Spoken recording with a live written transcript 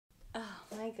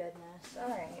goodness.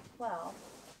 Alright, well.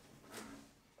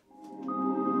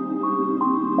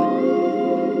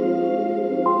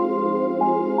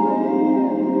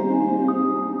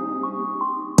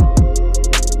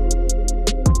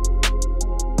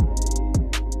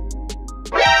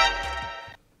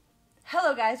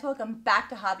 Hello guys, welcome back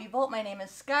to HobbyVolt. My name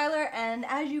is Skylar, and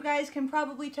as you guys can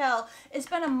probably tell, it's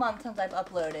been a month since I've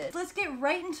uploaded. Let's get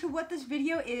right into what this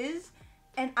video is,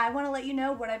 and I want to let you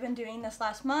know what I've been doing this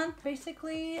last month.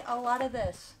 Basically, a lot of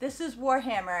this. This is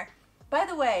Warhammer. By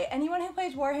the way, anyone who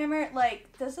plays Warhammer,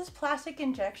 like, does this plastic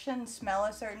injection smell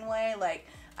a certain way? Like,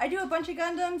 I do a bunch of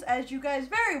Gundams, as you guys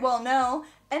very well know,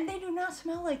 and they do not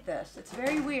smell like this. It's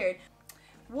very weird.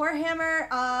 Warhammer,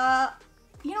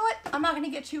 you know what? I'm not going to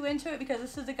get too into it because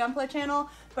this is a Gunpla channel,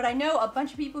 but I know a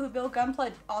bunch of people who build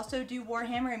Gunpla also do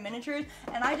Warhammer and miniatures,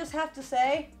 and I just have to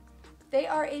say, they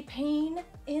are a pain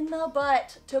in the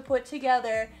butt to put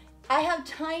together. I have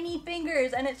tiny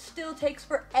fingers, and it still takes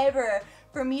forever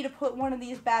for me to put one of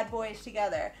these bad boys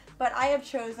together. But I have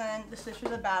chosen the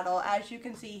Sisters of Battle, as you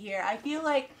can see here. I feel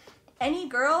like any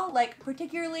girl, like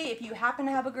particularly if you happen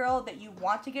to have a girl that you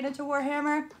want to get into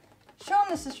Warhammer, show them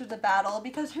the Sisters of Battle,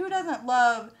 because who doesn't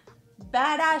love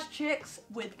badass chicks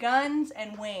with guns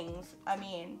and wings? I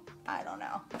mean, I don't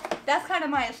know. That's kind of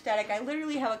my aesthetic. I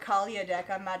literally have a Kalia deck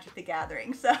on Magic the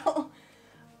Gathering, so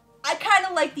I kind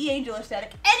of like the angel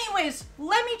aesthetic. Anyways,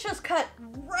 let me just cut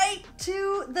right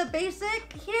to the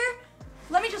basic here.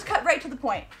 Let me just cut right to the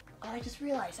point. Oh, I just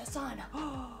realized that's on.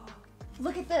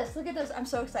 Look at this, look at this. I'm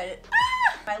so excited.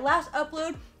 Ah! My last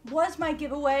upload was my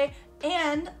giveaway,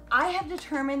 and I have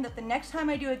determined that the next time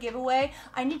I do a giveaway,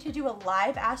 I need to do a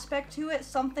live aspect to it,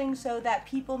 something so that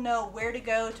people know where to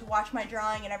go to watch my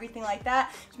drawing and everything like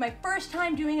that. It's my first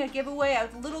time doing a giveaway. I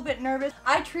was a little bit nervous.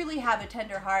 I truly have a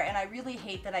tender heart, and I really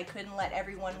hate that I couldn't let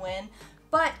everyone win,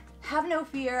 but have no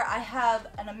fear. I have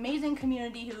an amazing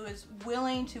community who is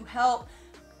willing to help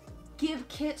give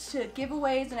kits to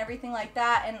giveaways and everything like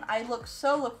that, and I look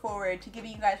forward to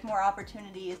giving you guys more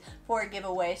opportunities for a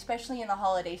giveaway, especially in the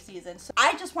holiday season. So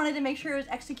I just wanted to make sure it was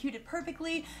executed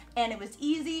perfectly and it was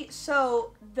easy.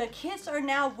 So the kits are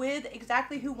now with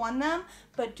exactly who won them,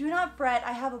 but do not fret.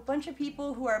 I have a bunch of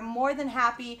people who are more than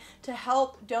happy to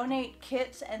help donate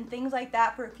kits and things like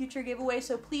that for a future giveaway,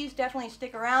 so please definitely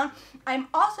stick around. I'm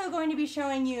also going to be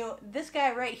showing you this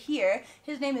guy right here.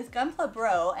 His name is Gunpla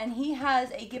Bro, and he has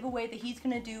a giveaway that he's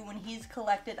gonna do when he's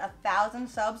collected 1,000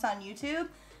 subs on YouTube.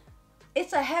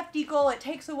 It's a hefty goal. It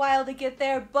takes a while to get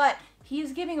there, but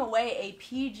he's giving away a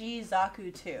PG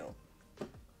Zaku 2.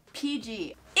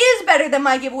 PG is better than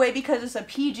my giveaway because it's a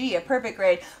PG, a perfect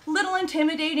grade. Little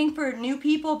intimidating for new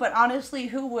people, but honestly,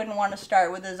 who wouldn't want to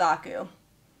start with a Zaku?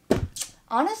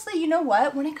 Honestly, you know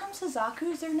what? When it comes to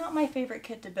Zakus, they're not my favorite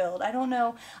kit to build. I don't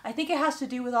know. I think it has to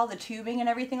do with all the tubing and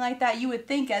everything like that. You would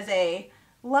think as a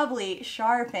lovely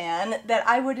Char fan that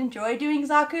I would enjoy doing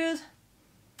Zakus.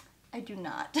 I do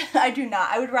not. I do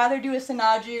not. I would rather do a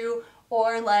Sanaju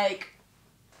or like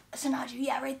a Sanaju,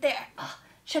 yeah, right there. Ugh.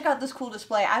 Check out this cool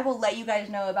display. I will let you guys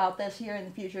know about this here in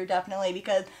the future, definitely,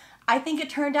 because I think it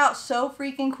turned out so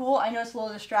freaking cool. I know it's a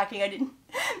little distracting. I didn't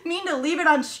mean to leave it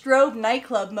on strobe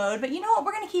nightclub mode, but you know what?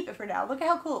 We're going to keep it for now. Look at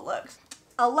how cool it looks.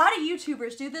 A lot of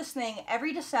YouTubers do this thing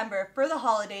every December for the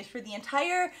holidays, for the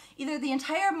entire, either the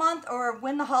entire month or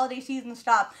when the holiday season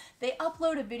stops. They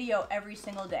upload a video every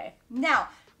single day. Now,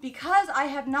 because I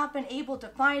have not been able to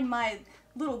find my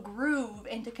little groove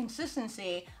into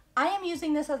consistency, I am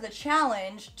using this as a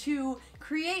challenge to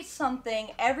create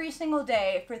something every single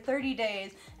day for 30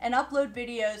 days and upload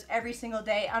videos every single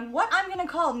day on what I'm going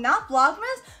to call not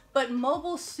VLOGMAS, but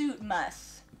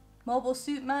MOBILESUITMAS.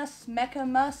 MOBILESUITMAS,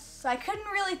 Mecha-mas. I couldn't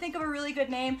really think of a really good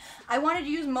name. I wanted to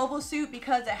use Mobile Suit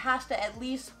because it has to at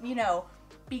least, you know,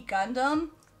 be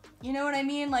Gundam. You know what I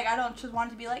mean? Like, I don't just want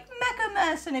it to be like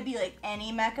Mecha-mas and it'd be like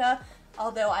any mecha.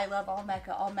 Although I love all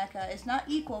mecha. All mecha is not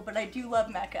equal, but I do love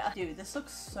mecha. Dude, this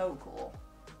looks so cool.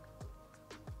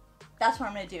 That's what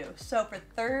I'm gonna do. So for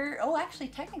actually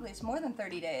technically it's more than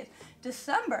 30 days.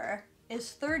 December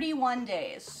is 31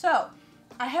 days. So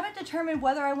I haven't determined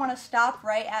whether I want to stop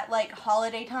right at like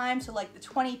holiday time, so like the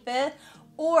 25th,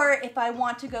 or if I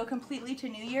want to go completely to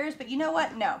New Year's, but you know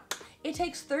what? No. It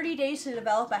takes 30 days to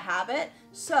develop a habit,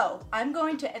 so I'm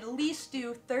going to at least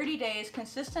do 30 days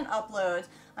consistent uploads.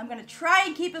 I'm going to try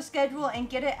and keep a schedule and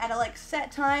get it at a like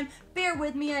set time. Bear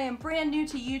with me, I am brand new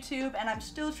to YouTube and I'm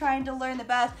still trying to learn the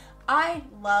best. I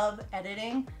love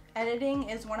editing. Editing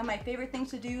is one of my favorite things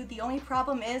to do. The only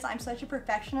problem is I'm such a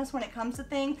perfectionist when it comes to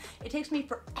things. It takes me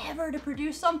forever to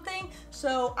produce something,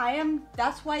 so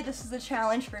that's why this is a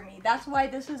challenge for me. That's why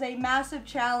this is a massive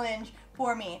challenge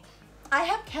for me. I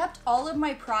have kept all of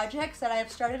my projects that I have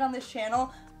started on this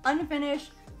channel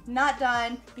unfinished, not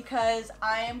done, because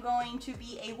I am going to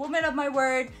be a woman of my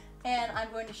word, and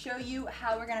I'm going to show you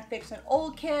how we're gonna fix an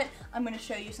old kit. I'm gonna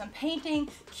show you some painting,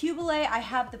 Cubelay. I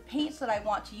have the paints that I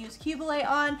want to use Cubelay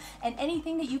on, and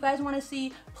anything that you guys wanna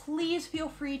see, please feel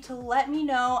free to let me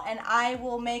know and I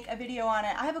will make a video on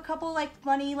it. I have a couple like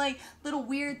funny, like little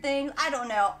weird things. I don't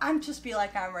know, I'm just feel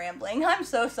like I'm rambling. I'm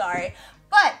so sorry.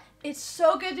 But it's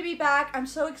so good to be back. I'm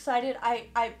so excited. I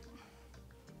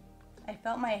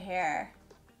felt my hair.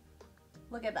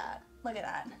 Look at that, look at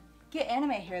that. Get anime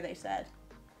hair, they said.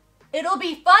 It'll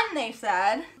be fun, they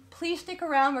said. Please stick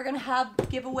around. We're gonna have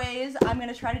giveaways. I'm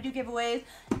gonna try to do giveaways,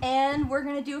 and we're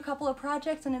gonna do a couple of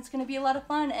projects, and it's gonna be a lot of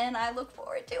fun, and I look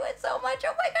forward to it so much.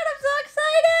 Oh my God, I'm so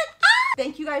excited. Ah!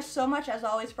 Thank you guys so much, as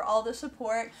always, for all the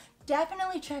support.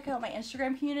 Definitely check out my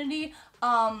Instagram community.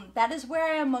 That is where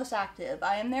I am most active.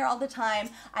 I am there all the time.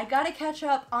 I gotta catch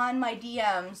up on my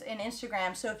DMs in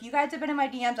Instagram. So if you guys have been in my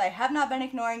DMs, I have not been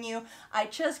ignoring you. I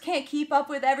just can't keep up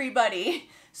with everybody.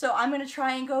 So I'm gonna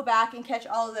try and go back and catch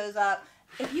all of those up.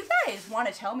 If you guys want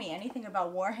to tell me anything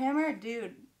about Warhammer,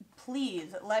 dude,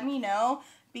 please let me know,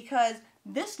 because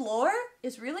this lore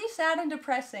is really sad and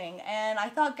depressing, and I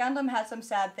thought Gundam had some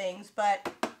sad things, but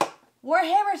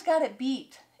Warhammer's got it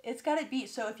beat. It's got it beat.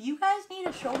 So if you guys need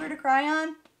a shoulder to cry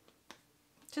on,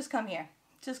 just come here.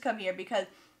 Just come here, because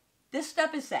this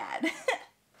stuff is sad.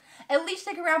 At least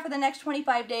stick around for the next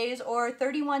 25 days or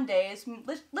 31 days.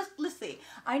 Let's see.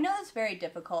 I know it's very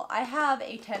difficult. I have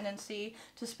a tendency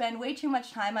to spend way too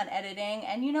much time on editing,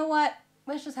 and you know what?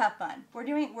 Let's just have fun. We're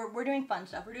doing fun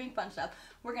stuff. We're doing fun stuff.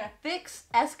 We're gonna fix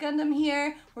S Gundam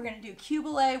here. We're gonna do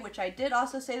Cubelay, which I did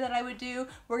also say that I would do.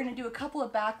 We're gonna do a couple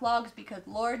of backlogs, because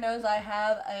Lord knows I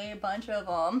have a bunch of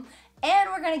them. And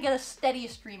we're gonna get a steady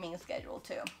streaming schedule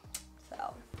too.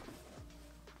 So,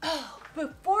 oh,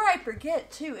 before I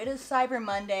forget too, it is Cyber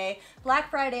Monday.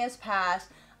 Black Friday has passed.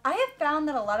 I have found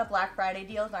that a lot of Black Friday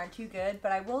deals aren't too good,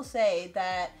 but I will say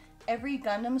that every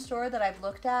Gundam store that I've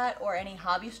looked at, or any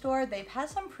hobby store, they've had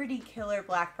some pretty killer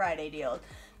Black Friday deals.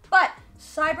 But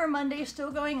Cyber Monday is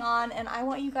still going on, and I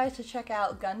want you guys to check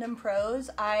out Gundam Pros.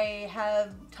 I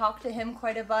have talked to him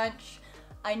quite a bunch.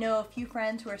 I know a few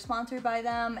friends who are sponsored by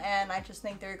them, and I just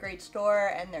think they're a great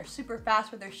store, and they're super fast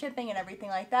with their shipping and everything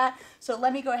like that. So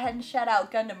let me go ahead and shout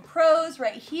out Gundam Pros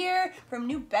right here from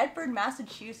New Bedford,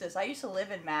 Massachusetts. I used to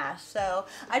live in Mass, so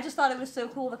I just thought it was so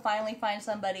cool to finally find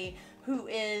somebody who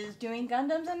is doing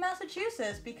Gundams in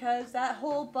Massachusetts, because that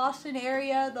whole Boston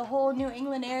area, the whole New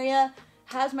England area,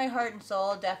 has my heart and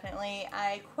soul, definitely.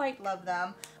 I quite love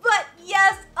them. But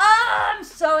yes, I'm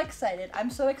so excited.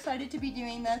 I'm so excited to be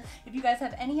doing this. If you guys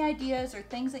have any ideas or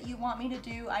things that you want me to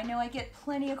do, I know I get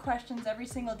plenty of questions every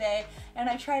single day, and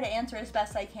I try to answer as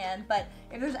best I can. But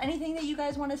if there's anything that you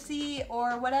guys want to see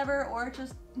or whatever, or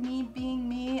just me being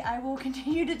me, I will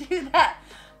continue to do that.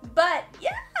 But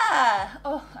yeah,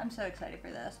 oh, I'm so excited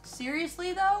for this.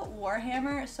 Seriously though,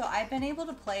 Warhammer, so I've been able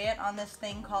to play it on this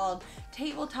thing called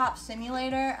Tabletop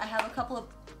Simulator. I have a couple of,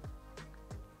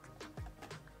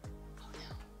 oh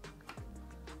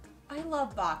no. I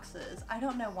love boxes. I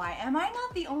don't know why. Am I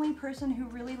not the only person who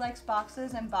really likes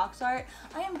boxes and box art?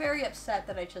 I am very upset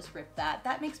that I just ripped that.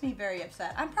 That makes me very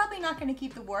upset. I'm probably not going to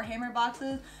keep the Warhammer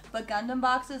boxes, but Gundam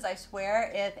boxes, I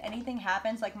swear, if anything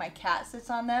happens, like my cat sits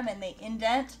on them and they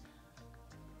indent,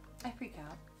 I freak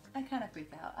out. I kind of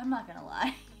freak out. I'm not going to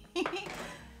lie.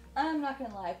 I'm not going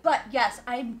to lie. But yes,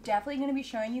 I'm definitely going to be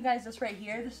showing you guys this right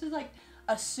here. This is like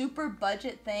a super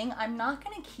budget thing. I'm not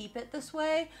going to keep it this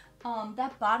way.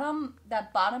 That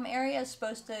bottom area is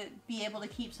supposed to be able to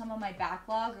keep some of my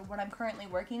backlog, or what I'm currently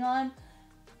working on.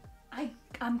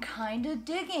 I'm kind of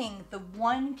digging the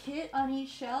one kit on each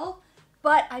shelf,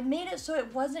 but I made it so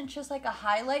it wasn't just like a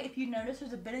highlight. If you notice,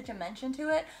 there's a bit of dimension to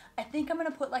it. I think I'm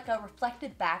gonna put like a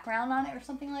reflected background on it or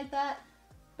something like that.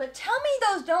 But tell me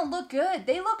those don't look good.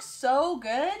 They look so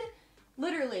good,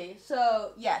 literally.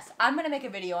 So yes, I'm gonna make a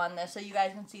video on this so you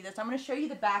guys can see this. I'm gonna show you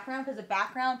the background, because the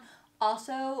background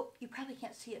also, you probably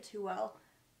can't see it too well.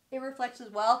 It reflects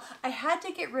as well. I had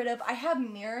to get rid of, I have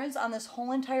mirrors on this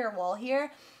whole entire wall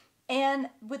here, and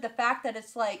with the fact that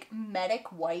it's like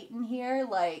medic white in here,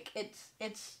 like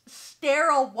it's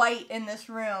sterile white in this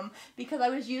room, because I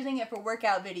was using it for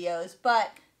workout videos,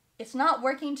 but it's not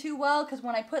working too well, because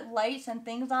when I put lights and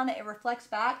things on it, it reflects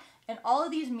back. And all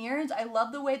of these mirrors, I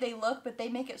love the way they look, but they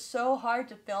make it so hard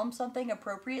to film something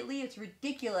appropriately. It's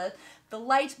ridiculous. The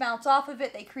lights bounce off of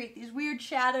it. They create these weird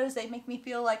shadows. They make me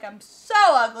feel like I'm so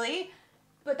ugly.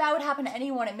 But that would happen to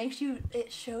anyone.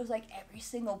 It shows like every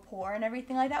single pore and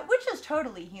everything like that, which is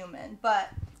totally human. But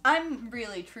I'm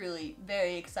really, truly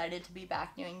very excited to be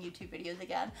back doing YouTube videos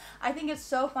again. I think it's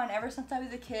so fun. Ever since I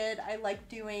was a kid, I like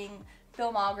doing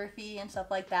filmography and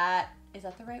stuff like that. Is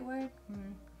that the right word?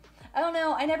 I don't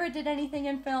know. I never did anything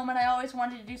in film, and I always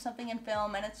wanted to do something in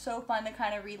film, and it's so fun to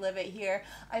kind of relive it here.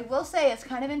 I will say it's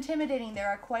kind of intimidating. There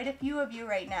are quite a few of you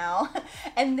right now,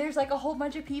 and there's like a whole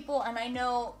bunch of people, and I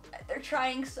know they're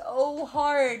trying so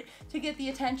hard to get the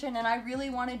attention, and I really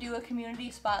want to do a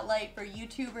community spotlight for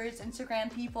YouTubers,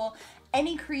 Instagram people,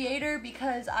 any creator,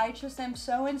 because I just am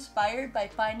so inspired by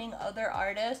finding other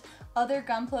artists, other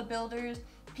Gunpla builders,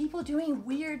 people doing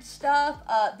weird stuff.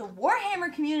 The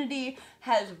Warhammer community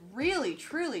has really,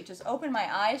 truly just opened my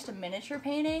eyes to miniature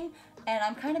painting, and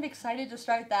I'm kind of excited to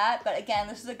start that. But again,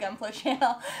 this is a Gunpla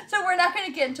channel, so we're not going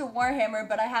to get into Warhammer,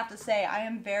 but I have to say I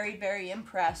am very, very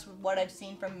impressed with what I've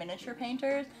seen from miniature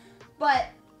painters. But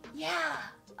yeah,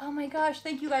 oh my gosh,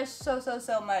 thank you guys so, so,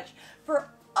 so much for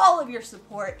all of your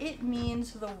support. It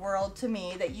means the world to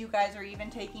me that you guys are even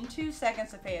taking 2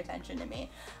 seconds to pay attention to me.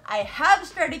 I have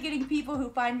started getting people who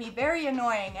find me very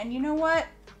annoying, and you know what?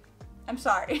 I'm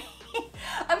sorry.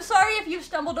 I'm sorry if you've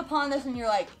stumbled upon this and you're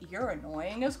like, you're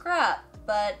annoying as crap,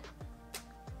 but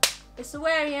it's the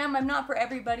way I am. I'm not for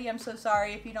everybody. I'm so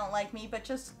sorry if you don't like me, but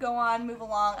just go on, move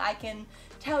along. I can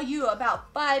tell you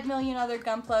about 5 million other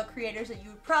Gunpla creators that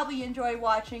you would probably enjoy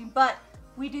watching, but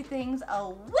we do things a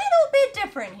little bit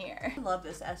different here. I love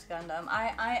this S Gundam.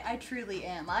 I truly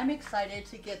am. I'm excited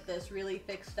to get this really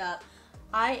fixed up.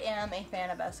 I am a fan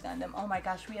of S Gundam. Oh my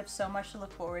gosh, we have so much to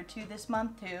look forward to this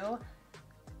month too.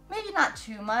 Maybe not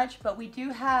too much, but we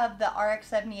do have the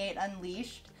RX-78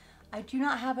 Unleashed. I do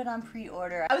not have it on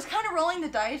pre-order. I was kind of rolling the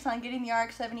dice on getting the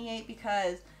RX-78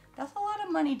 because that's a lot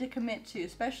of money to commit to,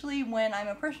 especially when I'm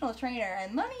a personal trainer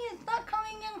and money is not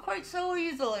coming in quite so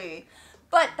easily.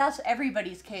 But that's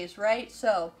everybody's case, right?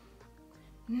 So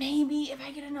maybe if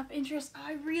I get enough interest,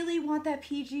 I really want that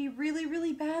PG really,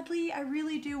 really badly. I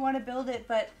really do want to build it,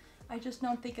 but I just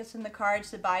don't think it's in the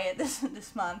cards to buy it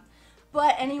this month.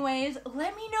 But anyways,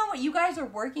 let me know what you guys are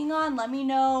working on. Let me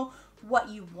know what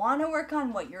you want to work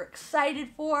on, what you're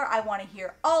excited for. I want to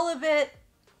hear all of it.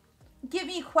 Give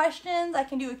me questions. I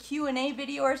can do a Q&A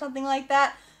video or something like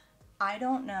that. I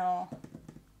don't know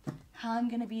how I'm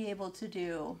going to be able to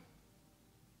do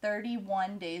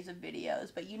 31 days of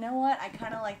videos, but you know what? I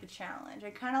kind of like the challenge.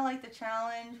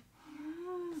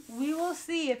 We will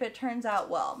see if it turns out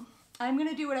well. I'm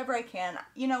gonna do whatever I can.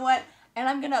 You know what? And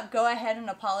I'm gonna go ahead and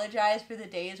apologize for the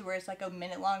days where it's like a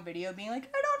minute-long video being like,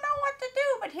 I don't know what to do,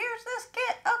 but here's this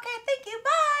kit. Okay, thank you,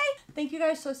 bye! Thank you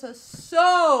guys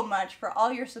so much for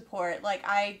all your support. Like,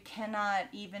 I cannot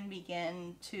even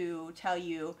begin to tell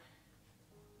you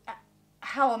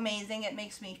how amazing it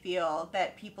makes me feel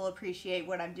that people appreciate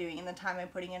what I'm doing and the time I'm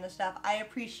putting into stuff. I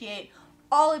appreciate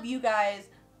all of you guys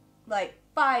like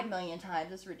 5 million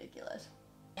times. It's ridiculous.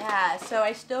 Yeah, so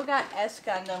I still got S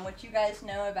Gundam, which you guys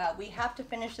know about. We have to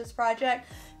finish this project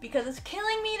because it's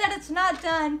killing me that it's not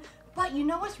done. But you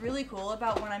know what's really cool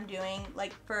about what I'm doing,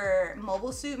 like for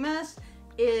MOBILESUITMAS,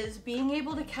 is being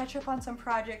able to catch up on some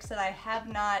projects that I have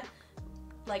not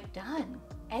like done.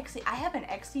 I have an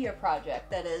Exia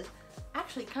project that is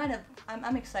actually kind of,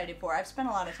 I'm excited for. I've spent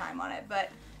a lot of time on it,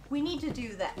 but we need to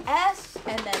do the S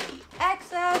and then the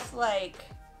XS. Like,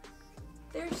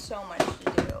 there's so much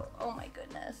to do. Oh my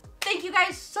goodness. Thank you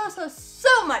guys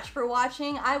so much for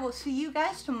watching. I will see you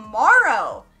guys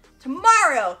tomorrow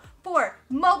for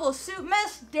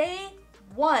MOBILESUITMAS Day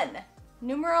 1.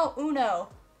 Numero uno.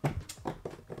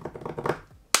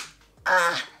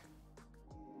 Ah.